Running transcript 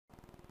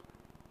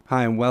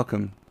Hi and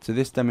welcome to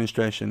this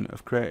demonstration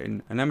of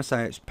creating an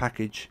MSIX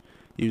package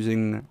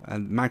using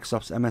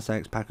Microsoft's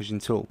MSIX packaging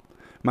tool.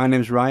 My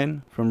name is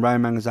Ryan from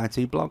Ryan Manga's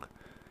IT blog,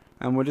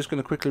 and we're just going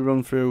to quickly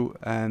run through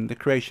the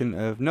creation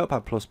of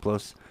Notepad++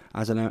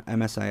 as an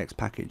MSIX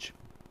package.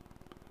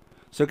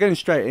 So getting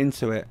straight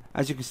into it,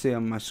 as you can see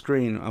on my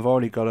screen, I've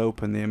already got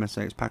open the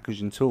MSIX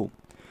packaging tool.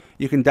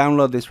 You can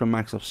download this from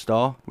Microsoft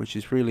Store, which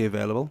is freely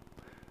available.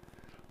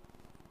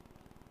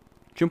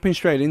 Jumping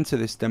straight into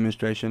this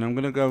demonstration, I'm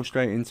going to go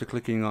straight into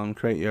clicking on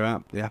Create Your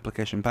App, the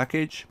application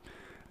package,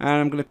 and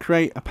I'm going to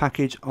create a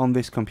package on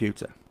this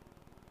computer.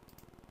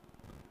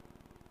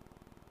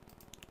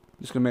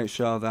 Just going to make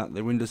sure that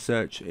the Windows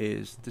search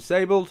is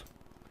disabled,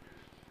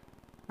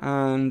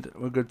 and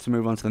we're good to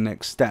move on to the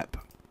next step.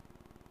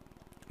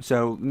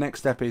 So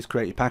next step is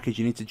create your package.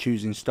 You need to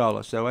choose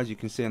installer. So as you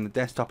can see on the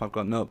desktop, I've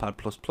got Notepad++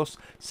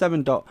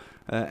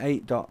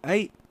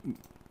 7.8.8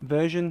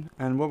 version,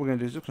 and what we're going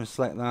to do is just going to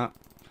select that,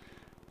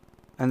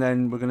 and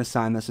then we're going to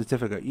sign that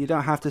certificate. You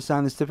don't have to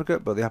sign the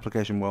certificate, but the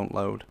application won't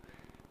load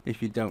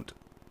if you don't.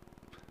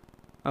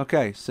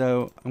 Okay,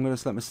 so I'm going to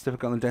select my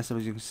certificate on the desktop,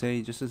 as you can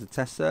see, just as a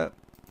test cert.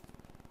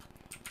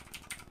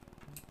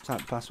 Type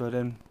the password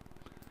in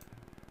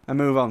and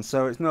move on.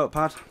 So it's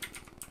Notepad++.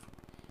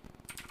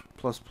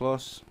 I'll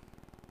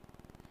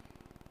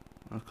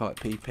call it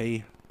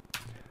PP,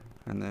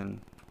 and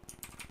then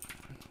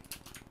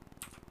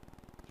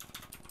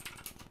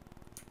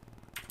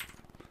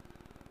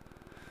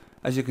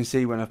as you can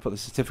see, when I've put the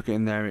certificate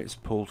in there, it's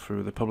pulled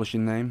through the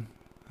publishing name.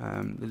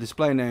 The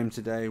display name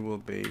today will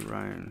be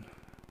Ryan,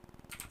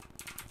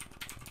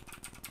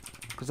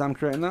 because I'm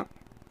creating that.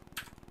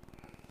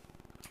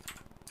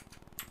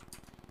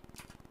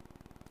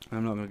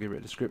 I'm not going to give it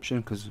a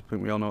description because I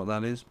think we all know what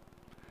that is.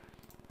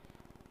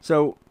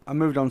 So I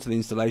moved on to the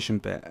installation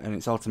bit, and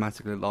it's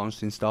automatically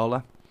launched the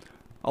installer.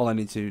 All I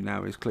need to do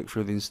now is click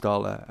through the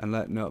installer and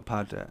let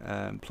Notepad++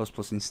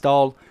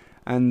 install,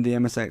 and the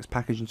MSIX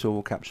packaging tool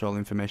will capture all the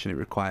information it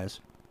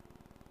requires.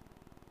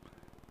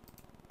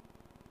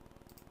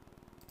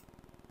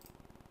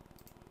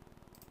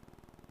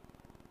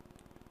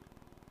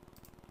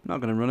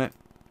 Not going to run it.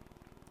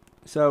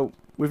 So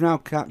we've now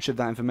captured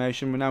that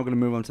information. We're now going to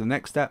move on to the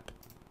next step.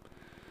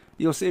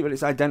 You'll see that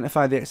it's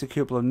identified the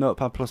executable of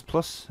Notepad++,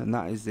 and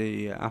that is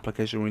the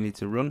application we need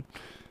to run.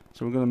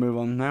 So we're going to move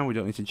on now. We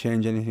don't need to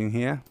change anything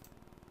here.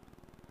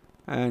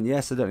 And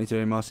yes, I don't need to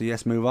anymore, so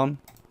yes, move on.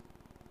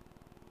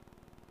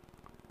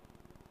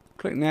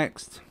 Click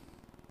next,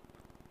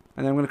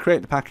 and then I'm going to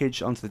create the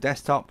package onto the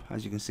desktop,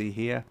 as you can see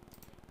here,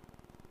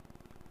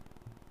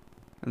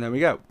 and there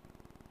we go.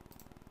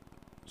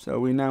 So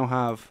we now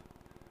have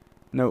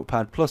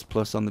Notepad++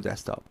 on the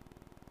desktop.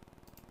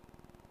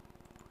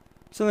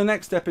 So the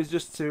next step is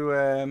just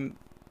to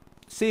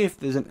see if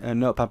there's a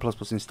Notepad++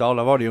 installed.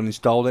 I've already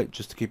uninstalled it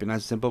just to keep it nice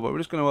and simple, but we're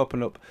just going to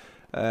open up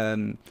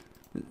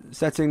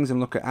settings and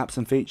look at apps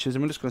and features,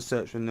 and we're just going to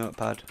search for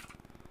Notepad.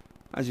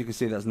 As you can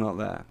see, that's not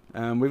there.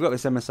 We've got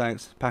this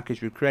MSIX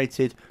package we've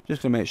created.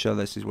 Just going to make sure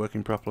this is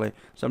working properly.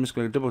 So I'm just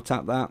going to double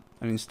tap that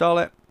and install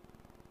it.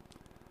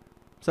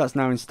 So that's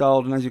now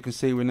installed, and as you can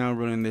see, we're now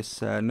running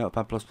this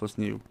Notepad++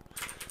 new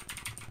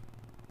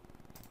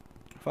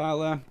file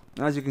there.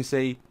 And as you can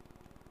see,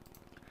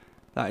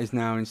 that is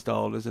now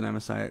installed as an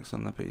MSIX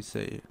on the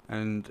PC.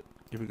 And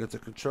if we go to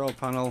Control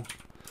Panel,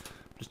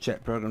 just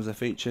check Programs and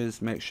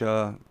Features, make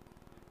sure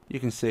you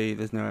can see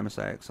there's no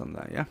MSIX on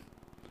there, yeah?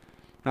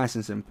 Nice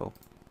and simple.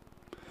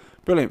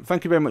 Brilliant.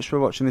 Thank you very much for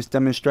watching this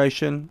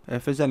demonstration.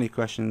 If there's any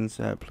questions,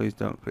 please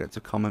don't forget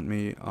to comment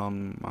me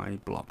on my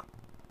blog.